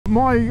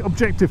My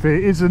objective here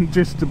isn't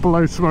just to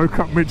blow smoke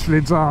up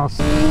Michelin's arse.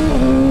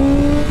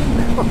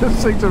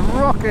 This thing's a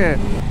rocket.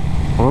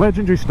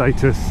 Legendary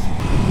status.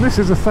 This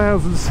is a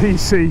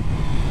 1000cc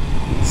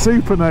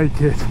super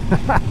naked.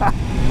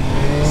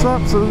 It's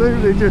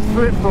absolutely just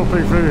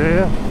flip-flopping through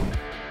here.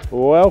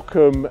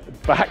 Welcome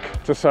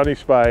back to sunny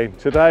Spain.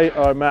 Today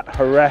I'm at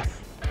Jerez,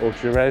 or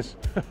Jerez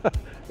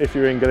if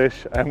you're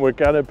English, and we're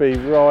going to be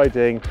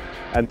riding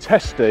and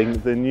testing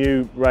the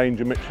new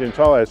range of Michelin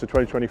tyres for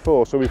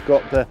 2024. So we've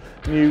got the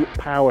new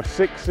Power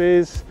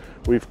 6s,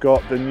 we've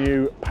got the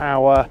new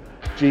Power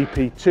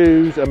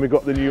GP2s, and we've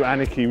got the new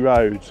Anarchy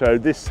Road. So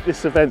this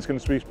event's going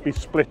to be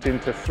split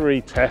into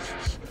 3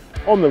 tests.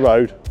 On the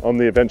road, on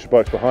the adventure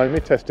bikes behind me,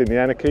 testing the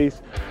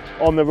Anarchies.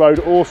 On the road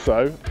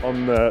also,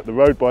 on the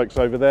road bikes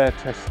over there,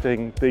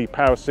 testing the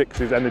Power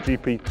 6s and the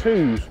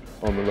GP2s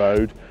on the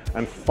road.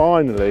 And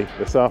finally,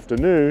 this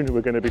afternoon, we're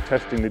going to be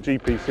testing the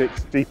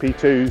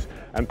GP2s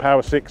and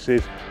Power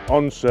 6s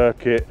on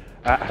circuit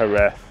at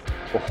Jerez.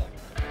 Oh,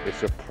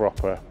 it's a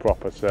proper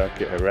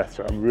circuit, Jerez.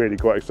 So I'm really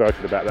quite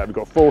excited about that. We've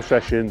got 4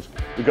 sessions.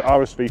 We've got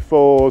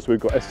RSV4s,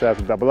 we've got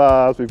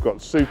S1000RRs, we've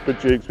got Super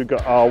Dukes, we've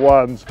got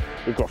R1s,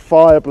 we've got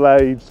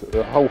Fireblades,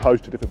 a whole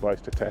host of different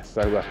bikes to test.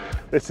 So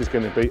this is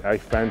going to be a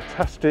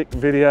fantastic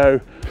video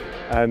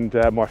and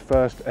my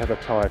first ever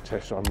tyre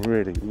test. So I'm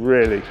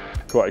really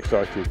quite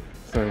excited.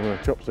 So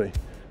Chopsy,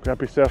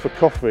 grab yourself a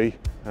coffee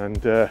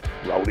and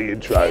roll the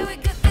intro.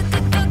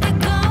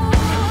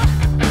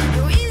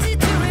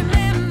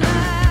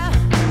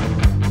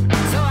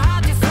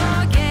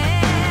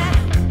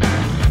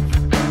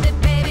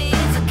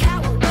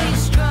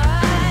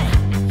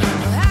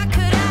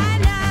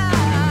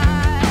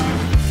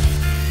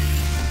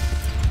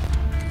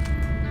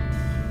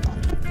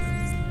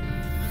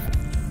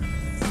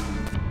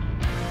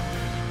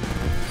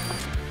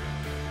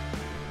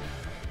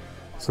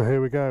 So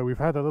here we go, we've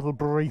had a little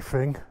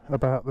briefing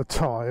about the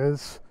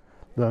tyres,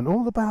 learned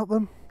all about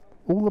them.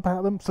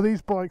 So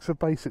these bikes have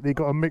basically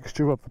got a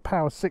mixture of the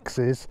Power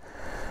 6s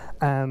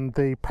and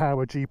the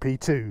Power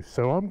GP2s.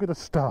 So I'm going to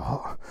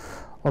start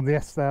on the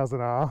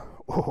S1000R,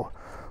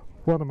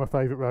 one of my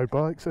favourite road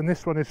bikes, and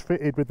this one is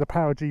fitted with the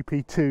Power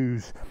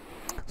GP2s.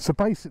 So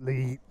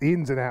basically the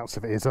ins and outs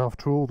of it is,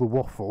 after all the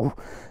waffle,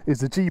 is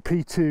the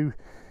GP2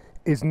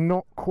 is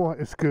not quite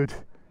as good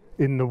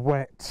in the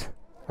wet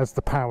as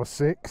the Power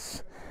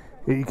 6.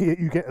 You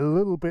get a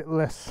little bit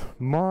less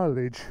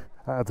mileage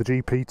out of the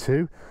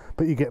GP2,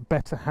 but you get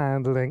better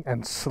handling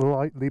and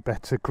slightly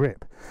better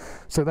grip.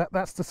 So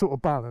that's the sort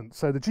of balance.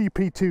 So the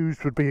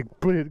GP2s would be a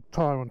brilliant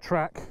tyre on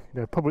track. You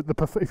know, probably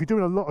if you're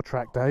doing a lot of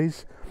track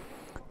days,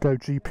 go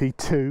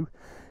GP2.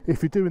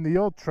 If you're doing the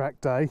odd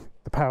track day,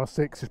 the Power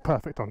 6 is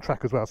perfect on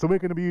track as well. So we're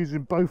going to be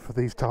using both of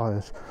these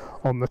tyres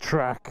on the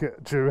track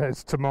at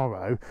Jerez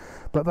tomorrow.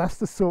 But that's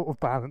the sort of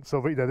balance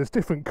of it. You know, there's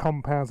different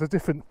compounds, there's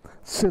different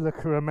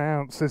silica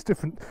amounts, there's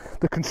different,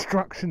 the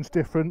construction's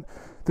different.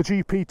 The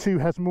GP2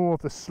 has more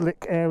of the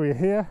slick area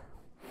here,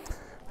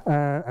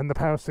 and the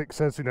Power 6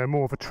 has, you know,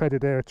 more of a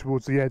treaded area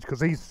towards the edge, because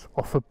these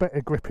offer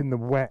better grip in the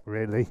wet,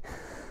 really.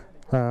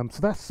 So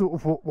that's sort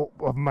of what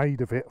I've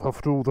made of it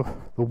after all the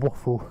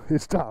waffle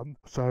is done.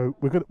 So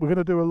we're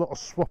gonna do a lot of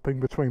swapping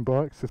between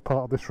bikes as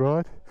part of this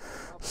ride.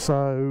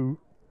 So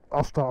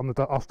I'll start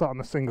on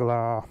the single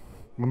R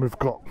when we've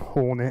got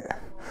Hornet.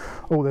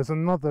 Oh, there's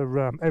another.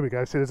 There we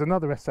go. So there's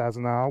another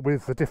S1000R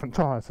with a different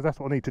tyre. So that's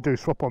what I need to do.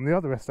 Swap on the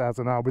other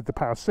S1000R with the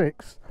Power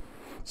 6.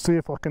 See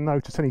if I can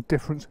notice any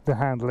difference in the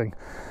handling.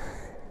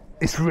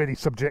 It's really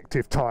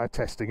subjective tyre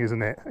testing,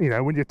 isn't it? You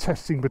know, when you're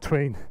testing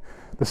between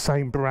the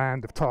same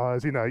brand of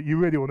tyres, you know, you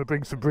really want to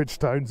bring some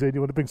Bridgestones in, you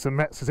want to bring some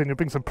Metzers in, you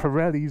bring some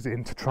Pirellis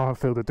in to try and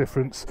feel the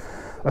difference.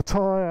 A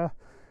tyre,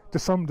 to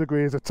some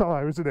degree, is a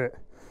tyre, isn't it?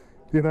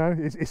 You know,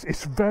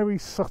 it's very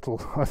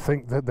subtle, I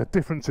think, that the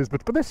differences,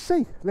 but let's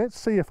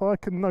see if I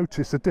can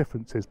notice the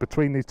differences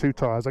between these two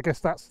tyres. I guess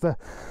that's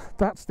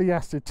the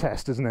acid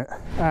test, isn't it?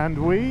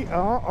 And we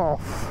are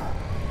off.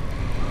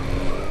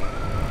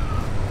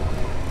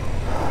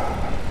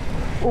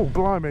 Oh,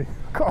 blimey.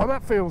 God,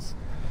 that feels,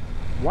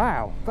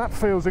 wow, that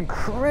feels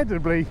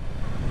incredibly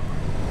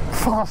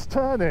fast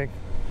turning.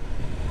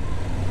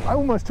 It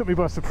almost took me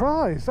by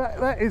surprise.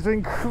 That is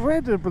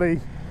incredibly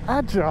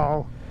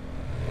agile.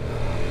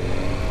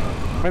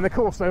 I mean, of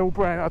course, they're all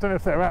brand. I don't know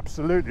if they're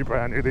absolutely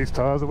brand new, these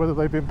tyres, or whether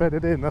they've been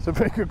bedded in. That's a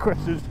very good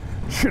question.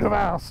 Should have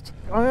asked.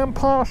 I am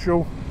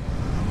partial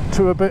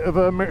to a bit of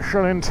a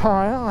Michelin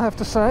tyre, I have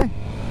to say.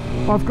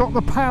 I've got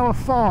the Power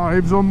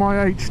 5s on my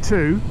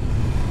H2.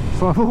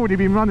 So I've already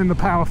been running the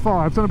Power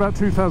 5s, done about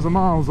 2,000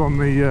 miles on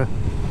the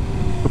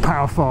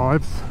Power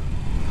 5s.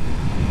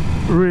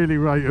 Really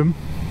rate them,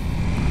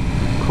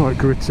 quite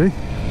gritty.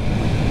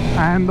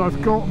 And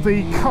I've got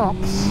the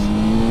cups.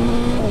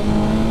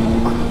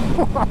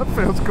 That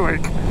feels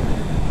quick.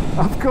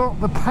 I've got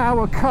the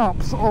Power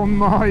cups on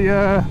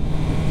my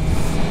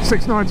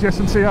 690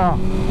 S&CR.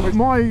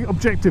 My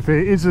objective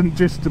here isn't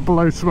just to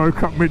blow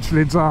smoke up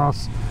Michelin's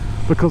arse,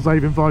 because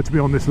they've invited me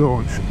on this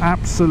launch.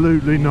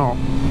 Absolutely not.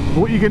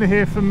 What you're going to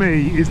hear from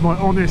me is my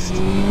honest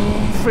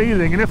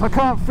feeling, and if I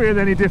can't feel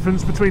any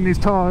difference between these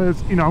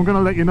tyres, you know, I'm going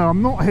to let you know.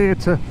 I'm not here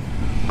to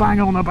bang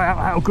on about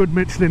how good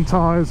Michelin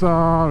tyres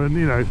are, and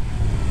you know,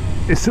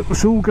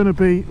 it's all going to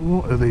be,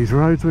 what are these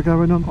roads we're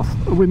going on?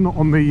 We're not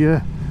on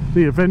the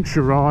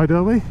adventure ride,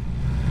 are we?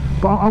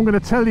 But I'm going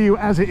to tell you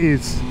as it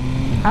is,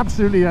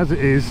 absolutely as it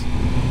is.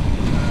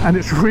 And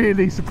it's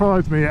really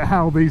surprised me at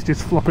how these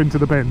just flop into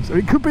the bends.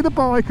 It could be the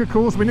bike, of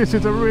course. I mean, this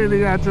is a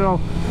really agile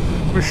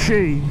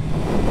machine.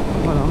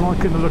 But I'm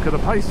liking the look of the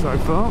pace so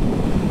far.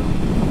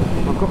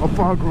 I've got a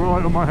bug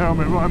right on my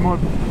helmet, right in my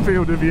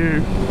field of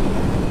view.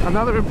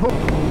 Another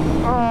important...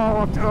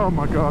 Oh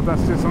my God,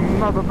 that's just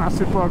another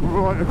massive bug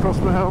right across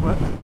the helmet.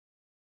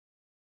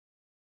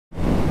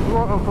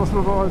 Right across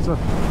the visor.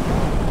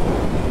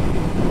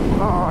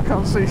 Oh, I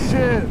can't see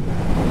shit.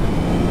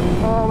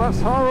 Oh, that's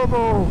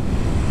horrible.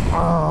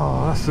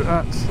 Oh,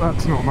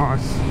 that's not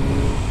nice.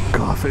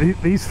 God,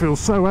 these feel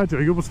so agile.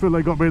 You almost feel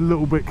they got to be a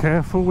little bit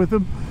careful with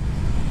them,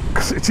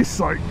 because it's just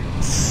like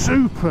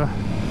super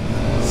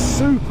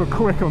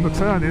quick on the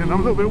turning, and I'm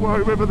a little bit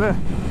worried whether they're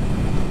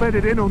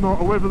bedded in or not,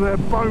 or whether they're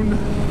bone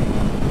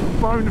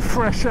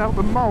fresh out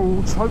the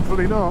moulds.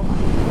 Hopefully not.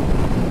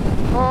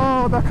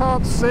 Oh, I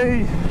can't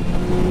see.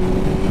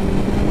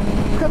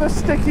 Look at the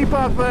sticky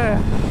bug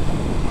there.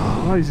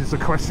 Oh, raises the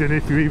question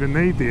if you even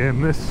need the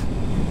M-less.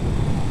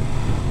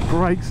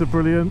 Brakes are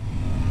brilliant.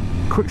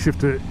 Quick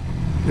shifter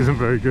isn't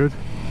very good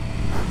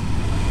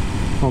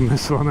on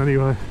this one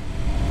anyway.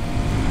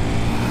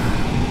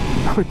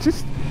 It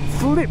just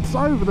flips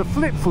over the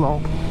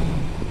flip-flop.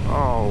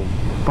 Oh,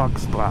 bug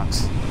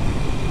splats.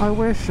 I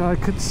wish I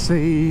could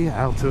see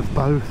out of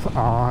both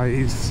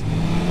eyes.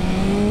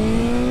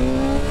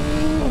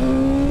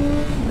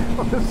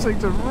 This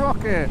thing's a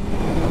rocket.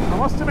 I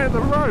must admit the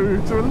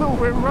roads are a little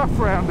bit rough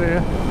around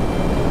here.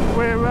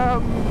 We're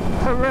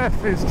Tyre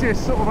is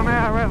just sort of an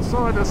hour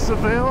outside of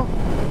Seville,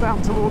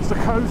 down towards the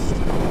coast,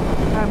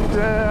 and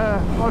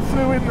I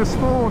flew in this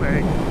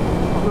morning.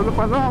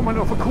 My alarm went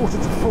off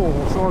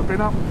 3:45, so I've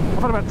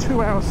had about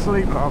 2 hours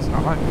sleep last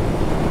night,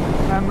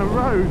 and the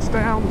roads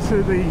down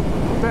to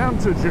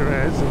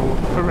Jerez or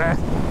Tyre,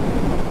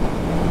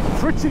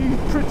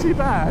 pretty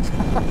bad.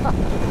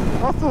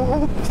 I thought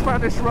all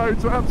Spanish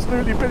roads were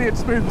absolutely billiard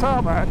smooth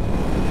tarmac,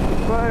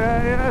 but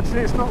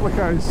actually it's not the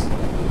case.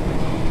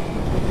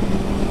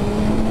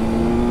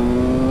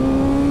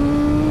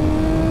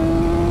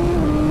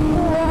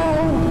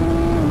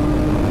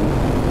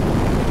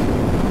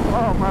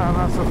 Man,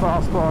 that's a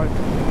fast bike.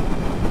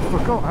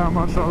 Forgot how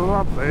much I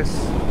love this.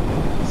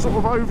 Sort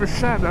of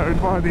overshadowed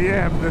by the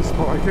M, this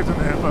bike, isn't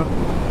it? But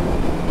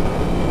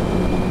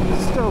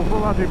it's still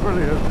bloody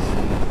brilliant.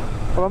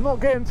 Well, I'm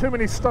not getting too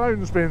many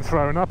stones being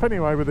thrown up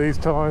anyway with these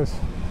tyres,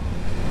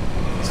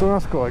 so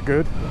that's quite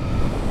good.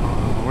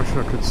 Oh, I wish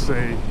I could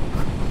see.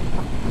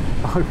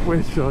 I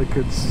wish I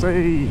could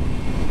see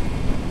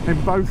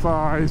in both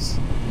eyes.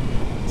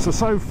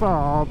 So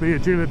far the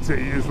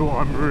agility is what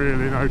I'm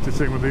really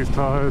noticing with these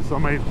tyres. I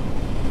mean,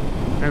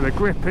 you know, the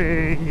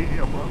gripping,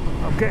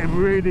 I'm getting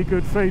really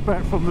good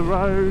feedback from the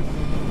road.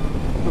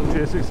 Little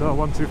GSXR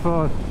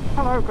 125.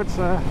 Hello, good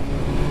sir.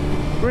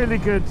 Really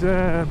good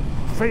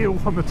feel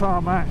from the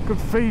tarmac, good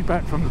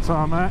feedback from the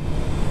tarmac.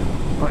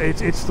 But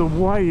it's the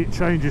way it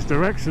changes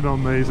direction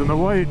on these, and the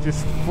way it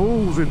just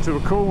falls into a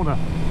corner.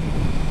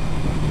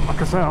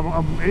 Like I say,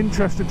 I'm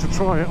interested to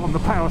try it on the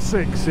Power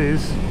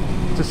 6s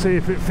to see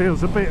if it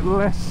feels a bit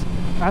less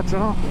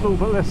agile, a little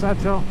bit less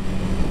agile.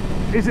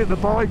 Is it the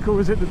bike or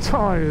is it the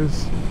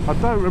tyres? I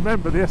don't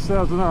remember the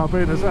S1000R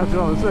being as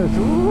agile as this.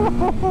 Ooh!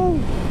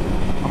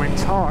 I mean,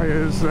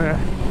 tyres,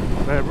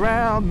 they're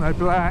round, they're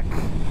black.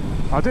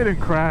 I didn't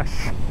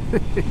crash.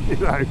 You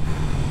know,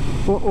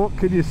 what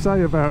can you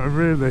say about them,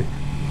 really?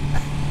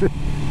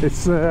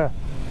 It's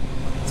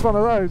one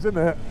of those, isn't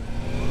it?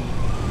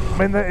 I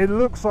mean, it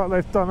looks like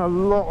they've done a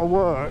lot of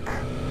work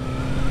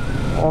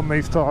on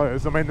these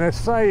tyres. I mean, they're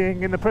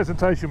saying in the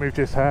presentation we've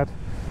just had,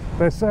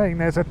 they're saying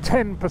there's a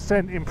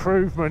 10%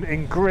 improvement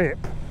in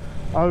grip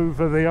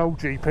over the old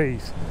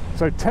GPs.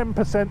 So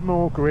 10%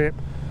 more grip,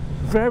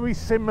 very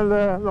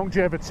similar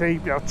longevity,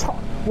 you know,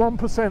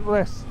 1%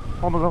 less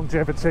on the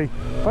longevity.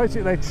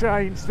 Basically, they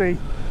changed the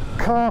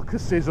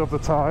carcasses of the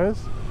tyres.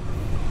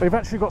 They've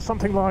actually got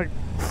something like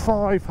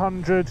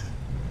 500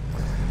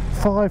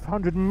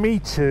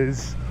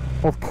 metres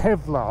of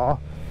Kevlar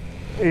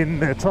in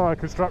their tyre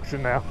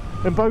construction now,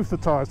 in both the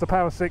tyres, the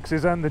Power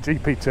 6s and the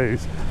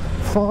GP2s.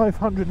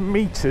 500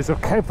 metres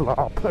of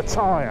Kevlar per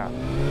tyre,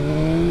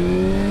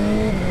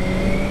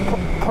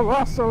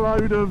 plus a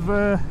load of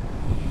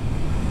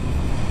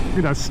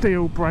you know,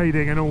 steel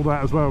braiding and all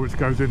that as well, which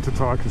goes into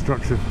tyre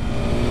construction.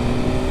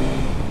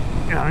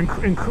 You know,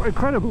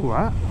 incredible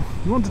that.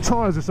 You wonder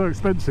tyres are so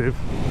expensive.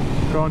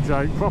 Go on,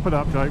 Jake, prop it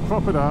up, Jake,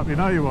 prop it up, you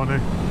know you want to.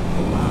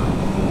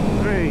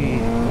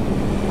 3.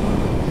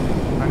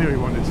 I knew he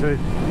wanted to.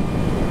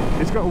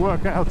 He's got to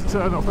work out how to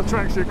turn off the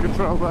traction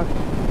control though.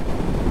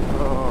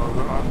 Oh,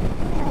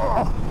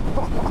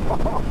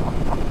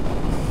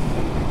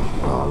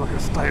 Oh, look at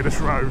the state of this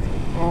road.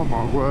 Oh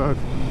my word.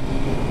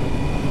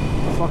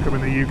 It's like I'm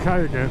in the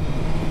UK again.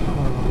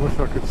 Oh, I wish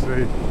I could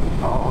see.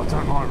 Oh, I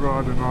don't like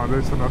riding like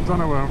this, and I don't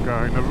know where I'm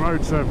going. The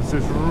road surface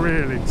is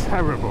really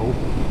terrible,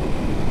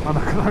 and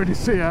I can only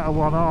see out of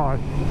one eye.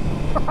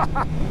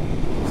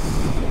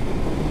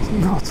 It's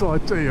not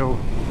ideal.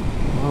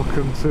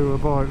 Welcome to a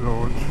bike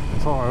launch,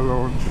 tyre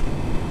launch,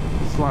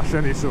 /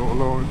 any sort of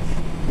launch.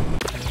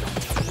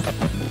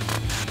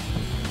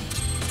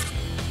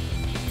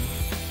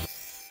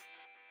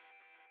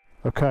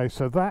 Okay,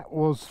 so that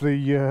was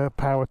the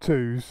Power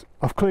 2s.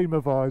 I've cleaned my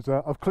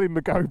visor, I've cleaned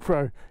the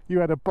GoPro. You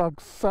had a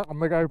bug sat on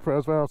the GoPro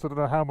as well, so I don't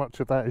know how much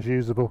of that is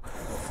usable.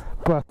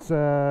 But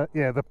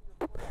yeah, the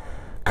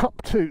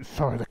Cup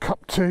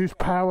 2s,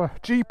 Power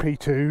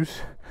GP2s,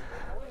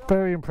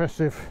 very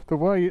impressive. The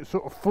way it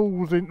sort of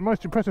falls in, the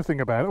most impressive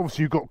thing about it,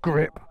 obviously you've got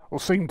grip, or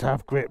seem to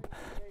have grip.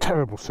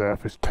 Terrible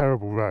surface,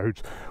 terrible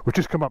roads. We've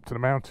just come up to the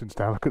mountains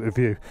now. Look at the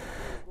view.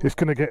 It's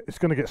gonna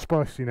get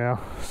spicy now.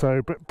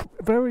 So, but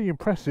very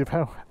impressive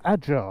how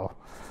agile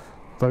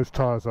those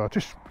tyres are.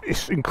 Just,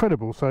 it's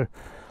incredible. So,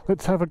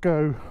 let's have a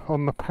go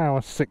on the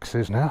Power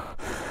 6s now,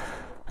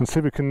 and see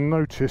if we can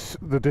notice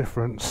the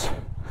difference.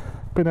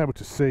 Being able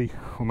to see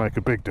will make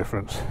a big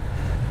difference.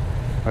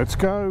 Let's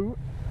go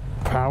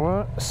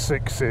Power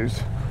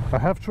 6s. I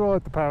have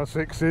tried the Power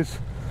 6s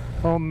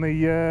on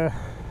the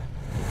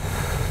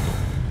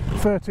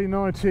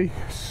 1390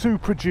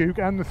 Super Duke,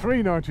 and the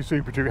 390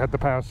 Super Duke had the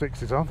Power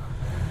 6s on.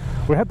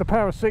 We had the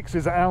Power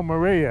 6s at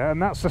Almeria,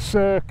 and that's a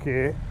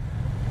circuit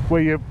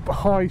where you're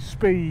high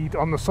speed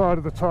on the side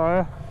of the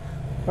tyre,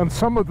 and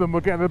some of them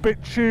were getting a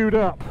bit chewed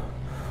up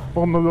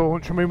on the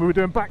launch. I mean, we were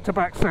doing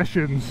back-to-back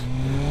sessions,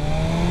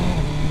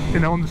 you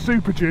know, on the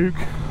Super Duke,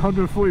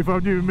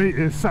 145 Newton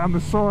meters, sat on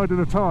the side of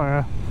the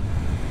tyre,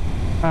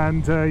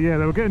 and yeah,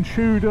 they were getting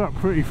chewed up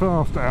pretty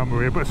fast at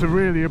Almeria, but it's a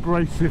really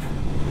abrasive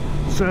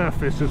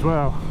surface as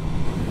well.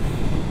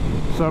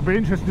 So I'd be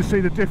interested to see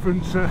the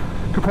difference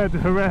compared to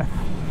Jerez,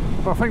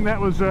 but I think that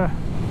was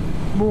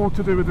more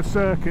to do with the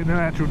circuit than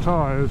actual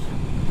tyres.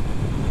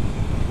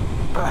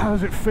 But how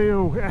does it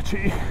feel?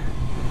 Actually,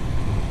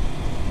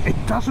 it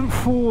doesn't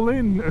fall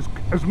in as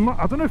much.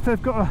 I don't know if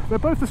they've got they're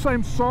both the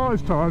same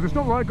size tyres. It's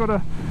not like got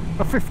a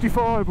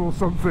 55 or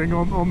something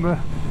on the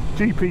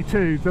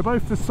GP2s. They're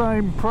both the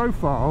same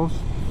profiles,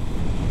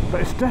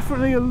 but it's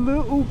definitely a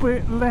little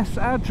bit less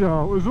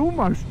agile. It was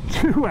almost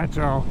too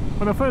agile.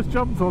 When I first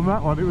jumped on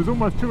that one, it was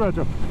almost too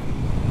agile.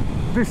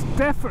 This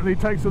definitely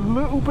takes a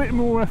little bit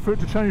more effort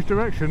to change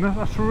direction.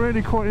 That's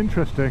really quite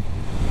interesting.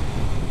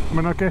 I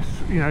mean, I guess,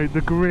 you know,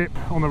 the grip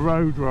on a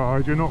road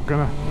ride, you're not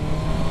going to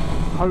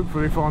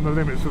hopefully find the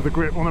limits of the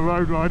grip on a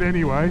road ride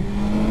anyway.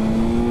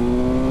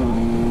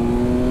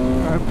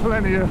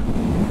 Plenty of...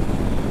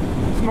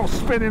 it's not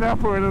spinning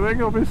up or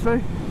anything,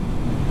 obviously.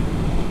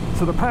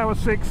 So the Power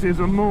 6s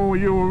are more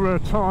your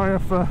tyre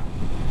for,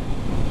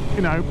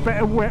 you know,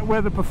 better wet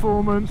weather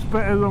performance,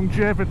 better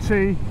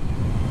longevity.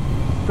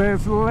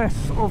 There's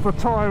less of the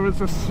tyre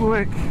as a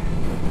slick,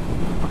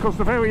 because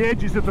the very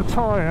edges of the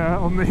tyre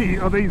on these,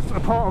 a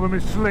part of them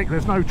is slick.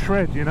 There's no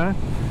tread, you know.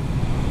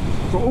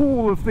 So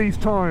all of these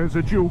tyres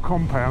are dual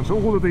compound. So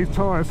all of these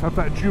tyres have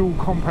that dual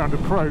compound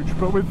approach.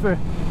 But with the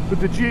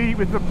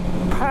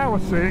Power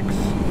 6,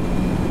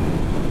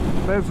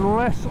 there's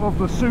less of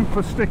the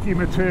super sticky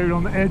material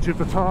on the edge of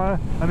the tyre,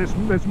 and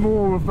there's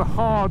more of the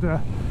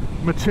harder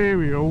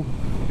material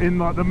in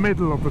like the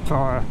middle of the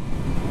tyre.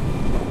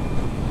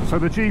 So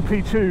the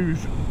GP2s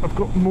have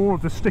got more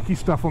of the sticky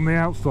stuff on the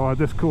outside,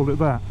 let's call it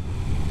that.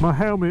 My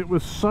helmet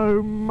was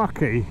so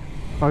mucky,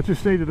 I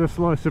just needed a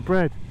slice of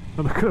bread,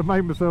 and I could have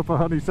made myself a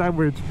honey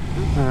sandwich.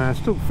 It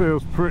still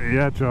feels pretty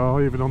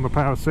agile, even on the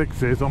Power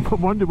 6s. I'm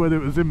wondering whether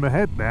it was in my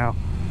head now,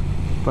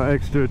 that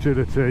extra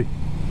agility.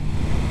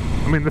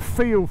 I mean, the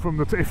feel from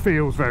it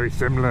feels very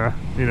similar.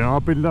 You know,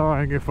 I'd be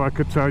lying if I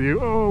could tell you,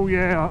 oh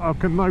yeah, I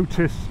can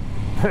notice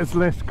there's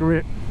less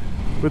grip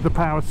with the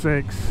Power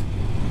 6.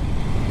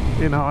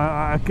 You know,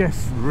 I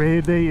guess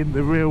really in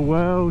the real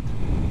world,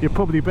 you're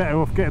probably better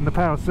off getting the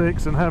Power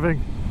 6 and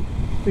having,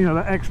 you know,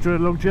 that extra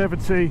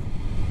longevity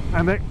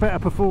and that better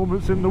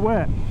performance in the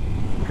wet.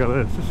 Look at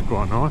this, this is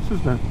quite nice,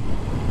 isn't it?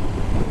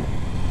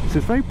 This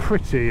is very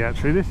pretty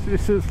actually.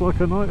 This is like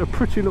a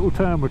pretty little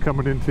town we're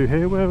coming into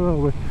here. Where are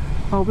we?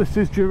 Oh, this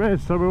is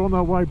Jerez, so we're on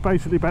our way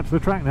basically back to the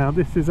track now.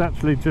 This is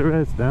actually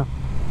Jerez now,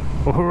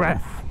 or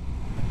Jerez,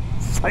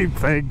 same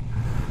thing.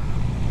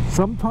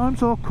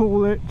 Sometimes I'll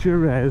call it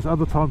Jerez,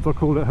 other times I'll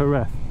call it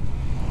Jerez.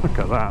 Look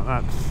at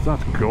that,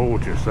 that's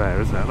gorgeous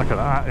there, isn't it? Look at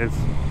that,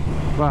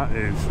 that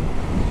is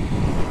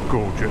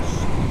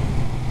gorgeous.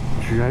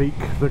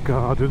 Jake the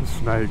Garden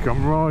Snake.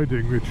 I'm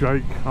riding with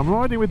Jake. I'm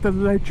riding with the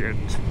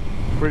legend,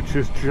 which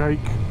is Jake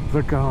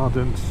the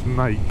Garden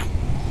Snake.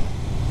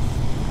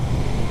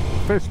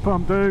 Fist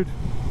pump, dude.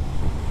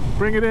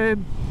 Bring it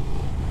in.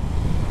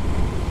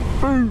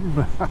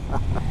 Boom.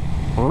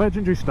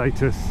 Legendary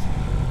status.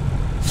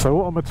 So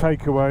what are my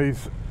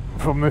takeaways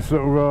from this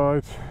little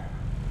ride?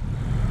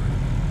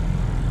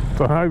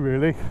 Don't know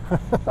really.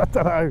 I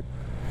don't know.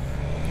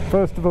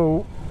 First of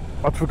all,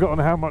 I'd forgotten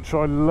how much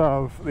I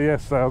love the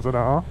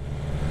S1000R.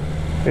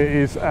 It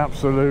is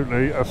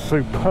absolutely a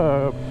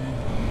superb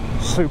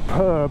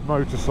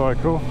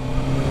motorcycle.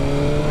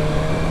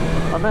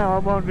 And now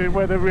I'm wondering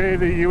whether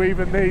really you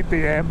even need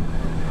the M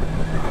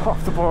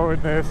after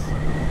borrowing this.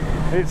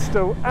 It's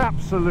still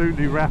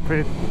absolutely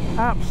rapid,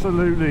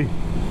 absolutely.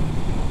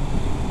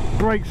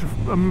 Brakes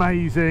are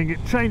amazing,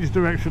 it changes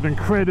direction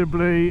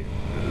incredibly,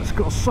 it's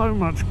got so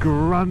much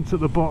grunt at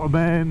the bottom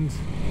end.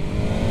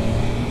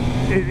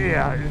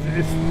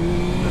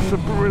 It's a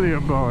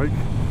brilliant bike.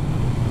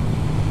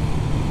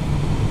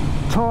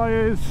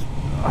 Tyres,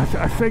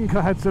 I think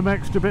I had some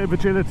extra bit of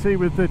agility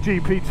with the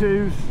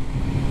GP2s,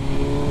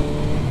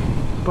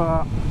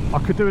 but I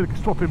could do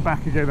with swapping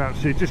back again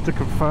actually, just to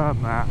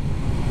confirm that,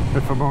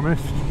 if I'm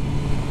honest.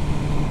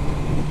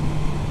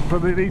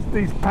 But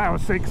these Power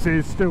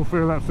 6s still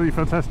feel absolutely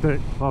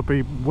fantastic. I'd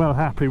be well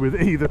happy with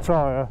either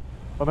tyre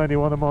on any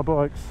one of my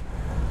bikes.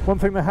 One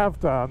thing they have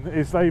done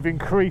is they've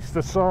increased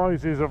the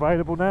sizes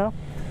available now.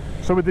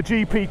 So with the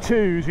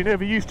GP2s, you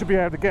never used to be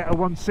able to get a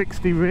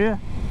 160 rear.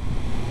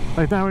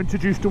 They've now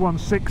introduced a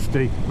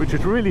 160, which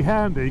is really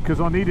handy because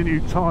I need a new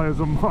tyres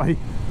on my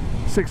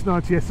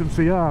 690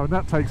 SMCR, and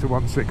that takes a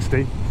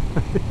 160.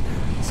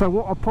 So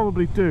what I'll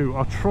probably do,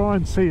 I'll try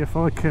and see if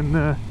I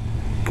can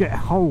get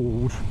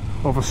hold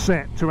of a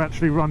set to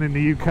actually run in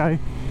the UK,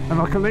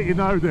 and I can let you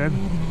know then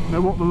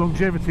what the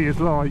longevity is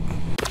like.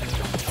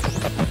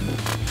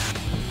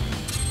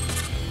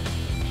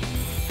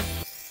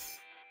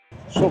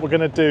 So what we're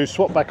going to do,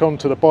 swap back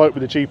onto the bike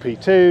with the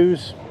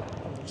GP2s,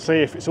 see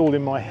if it's all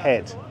in my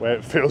head where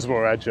it feels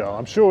more agile.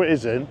 I'm sure it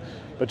isn't,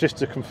 but just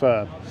to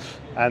confirm,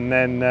 and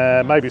then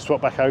maybe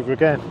swap back over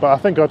again. But I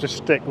think I'll just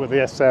stick with the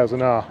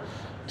S1000R,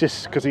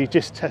 just because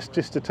just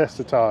to test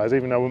the tyres,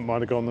 even though I wouldn't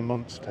mind to go on the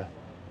Monster.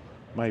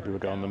 Maybe we'll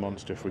go on the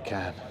Monster if we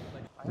can.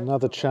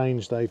 Another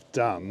change they've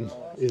done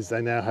is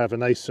they now have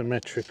an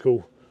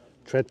asymmetrical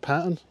tread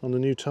pattern on the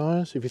new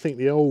tyres. If you think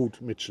the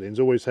old Michelin's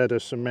always had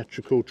a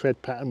symmetrical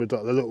tread pattern with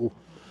like the little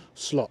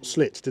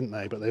slits, didn't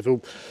they? But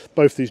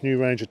both these new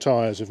range of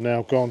tyres have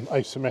now gone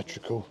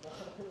asymmetrical,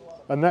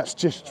 and that's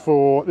just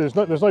for there's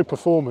no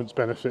performance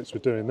benefits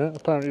with doing that.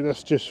 Apparently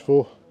that's just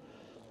for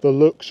the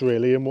looks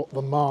really, and what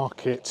the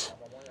market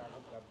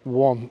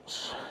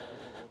wants,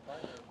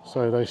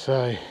 so they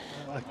say.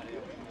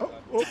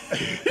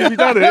 Have you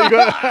done it? You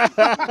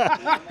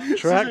got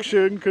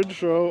traction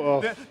control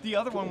off. The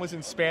other one was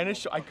in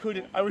Spanish, so I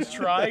couldn't. I was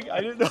trying. I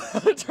didn't know how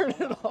to turn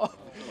it off.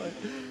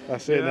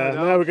 That's it. Yeah,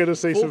 now we're going to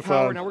see some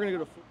power. fun. Now we're going to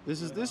go to.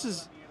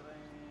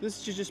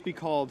 This should just be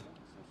called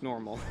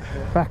normal.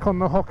 Back on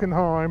the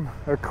Hockenheim,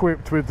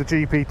 equipped with the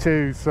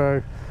GP2,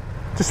 so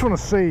just want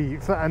to see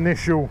if that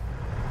initial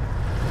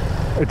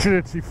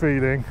agility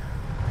feeling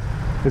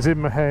is in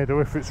my head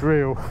or if it's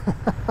real.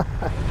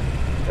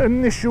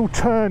 Initial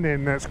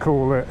turn-in, let's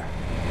call it.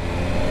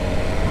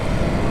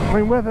 I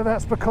mean, whether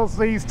that's because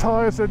these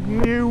tyres are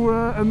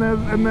newer and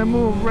they're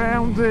more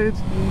rounded,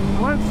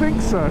 I don't think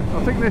so.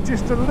 I think they're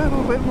just a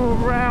little bit more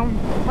round.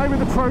 Maybe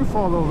the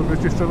profile of them is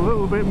just a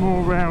little bit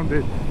more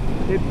rounded.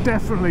 It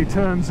definitely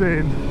turns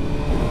in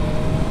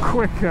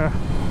quicker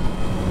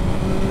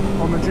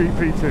on the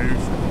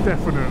GP2s.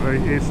 Definitely.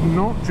 It's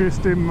not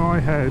just in my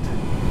head.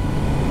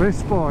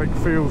 This bike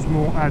feels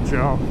more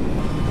agile.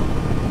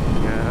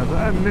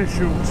 The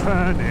initial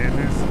turn-in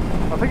is,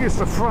 I think it's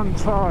the front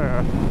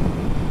tyre.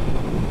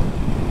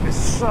 It's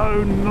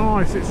so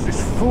nice, it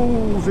just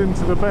falls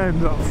into the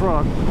bend up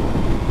front.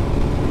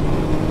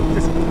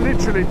 Just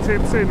literally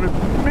tips in with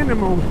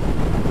minimal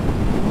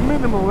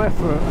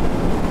effort.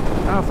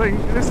 And I think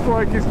this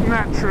bike is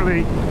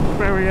naturally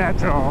very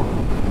agile,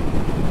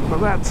 but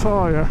that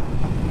tyre,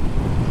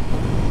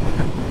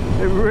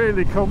 it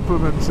really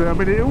complements it. I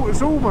mean, it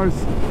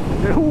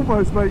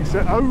almost makes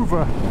it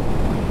over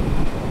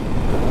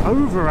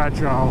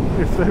agile,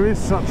 if there is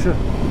such a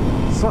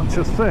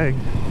thing.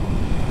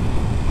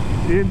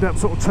 You end up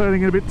sort of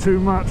turning it a bit too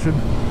much, and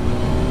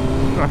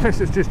I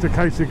guess it's just a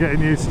case of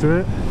getting used to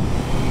it.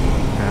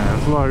 Yeah,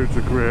 there's loads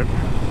of grip.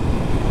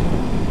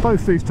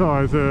 Both these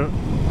tyres are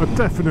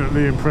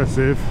definitely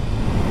impressive,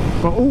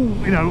 but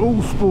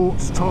all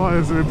sports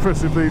tyres are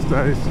impressive these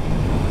days.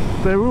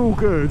 They're all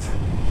good.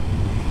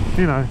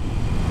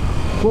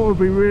 What would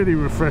be really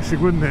refreshing,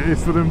 wouldn't it,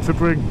 is for them to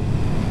bring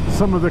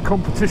some of the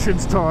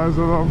competition's tyres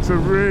along to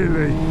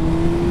really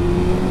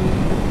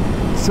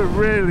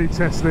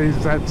test these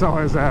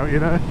tyres out,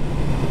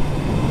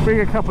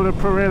 Bring a couple of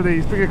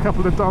Pirellis, bring a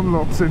couple of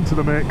Dunlops into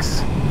the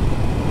mix,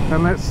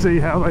 and let's see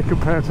how they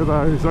compare to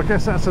those. I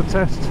guess that's a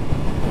test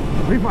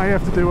we may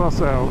have to do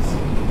ourselves,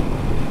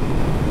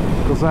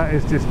 because that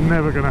is just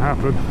never going to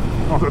happen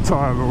on a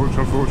tyre launch,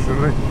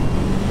 unfortunately.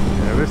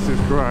 Yeah, this is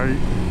great.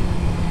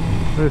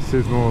 This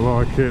is more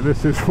like it.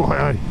 This is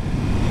why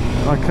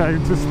I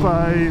came to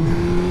Spain.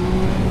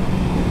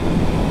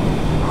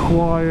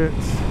 Quiet,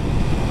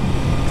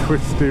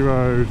 twisty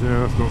road.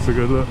 Yeah, that's not so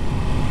good, look.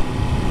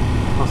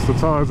 That's the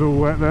tyres all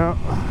wet now.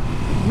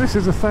 This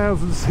is a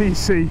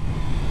 1000cc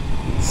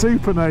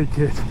super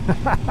naked.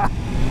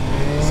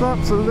 It's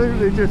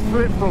absolutely just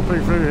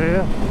flip-flopping through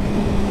here.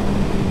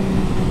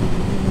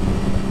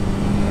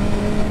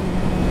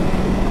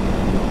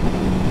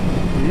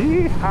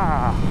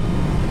 Yeehaw!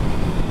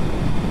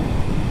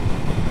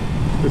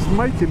 It's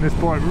making this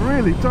bike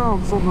really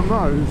dance on the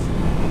nose.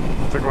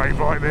 It's a great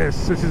bike,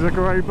 this is a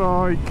great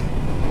bike.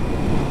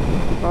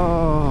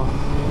 Oh,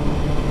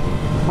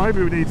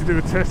 maybe we need to do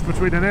a test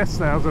between an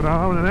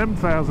S1000R and an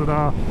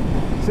M1000R.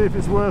 See if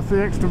it's worth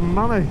the extra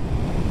money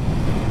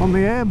on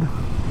the M.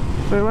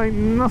 There ain't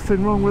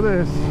nothing wrong with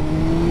this.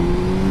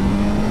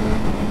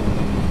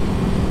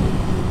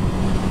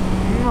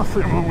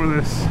 Nothing wrong with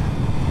this.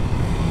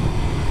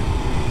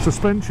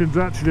 Suspension's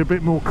actually a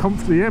bit more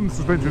comfortable. The M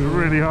suspension's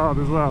really hard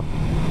as well.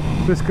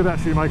 This could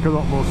actually make a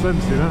lot more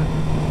sense, you know.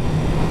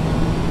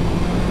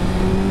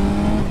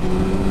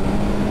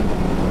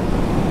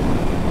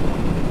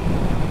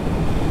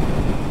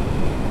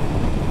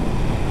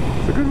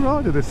 It's a good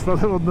rider, this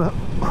fellow on the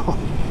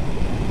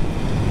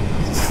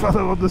this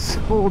fellow on the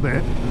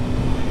Hornet.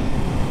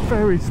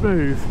 Very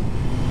smooth.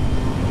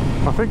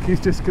 I think he's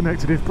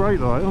disconnected his brake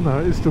light. Oh no,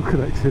 it is still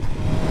connected.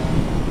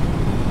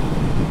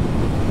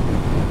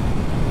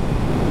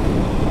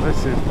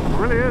 This is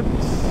brilliant.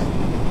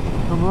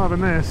 I'm loving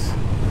this.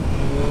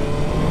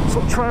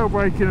 Sort of trail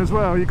braking as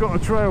well. You've got a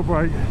trail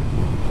brake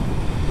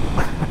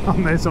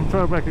on this. I'm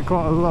trail braking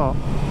quite a lot.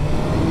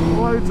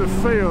 Loads of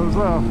feel as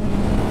well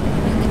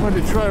when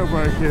you're trail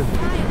braking.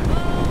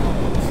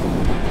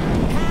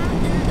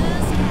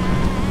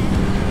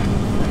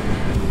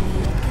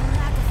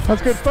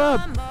 That's good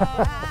fun.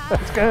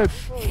 That's good.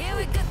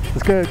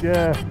 That's good,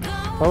 yeah.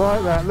 I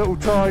like that. Little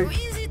tight.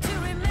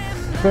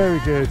 Very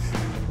good.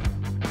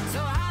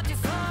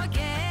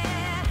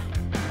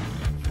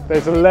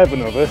 There's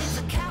 11 of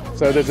us,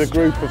 so there's a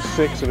group of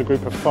 6 and a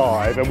group of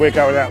 5, and we're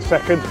going out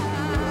second.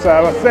 So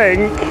I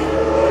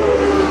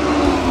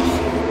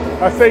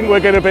think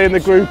we're going to be in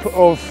the group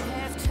of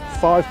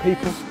 5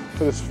 people.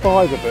 So there's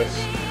 5 of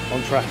us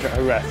on track at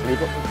Jerez, and we've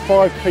got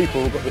 5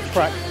 people, we've got the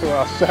track to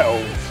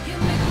ourselves.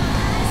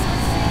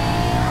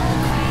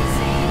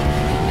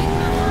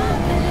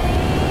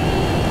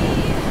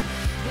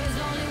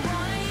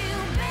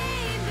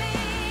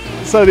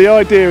 So the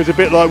idea is a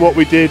bit like what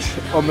we did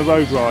on the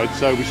road ride.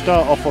 So we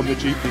start off on the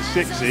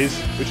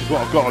GP6s, which is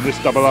what I've got on this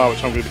RR,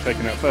 which I'm going to be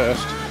taking out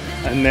first.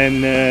 And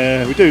then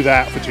we do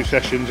that for 2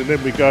 sessions, and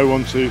then we go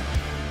on to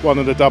one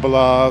of the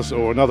RRs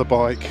or another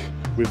bike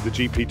with the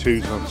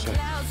GP2s on. So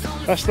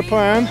that's the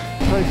plan.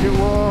 Take it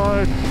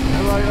wide,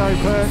 late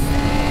apex.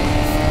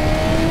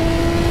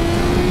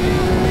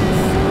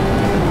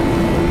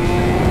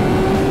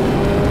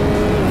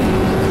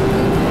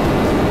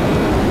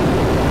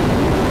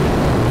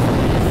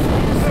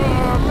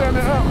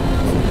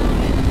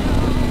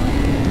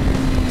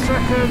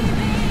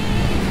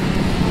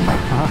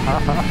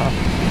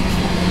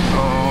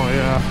 Oh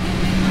yeah.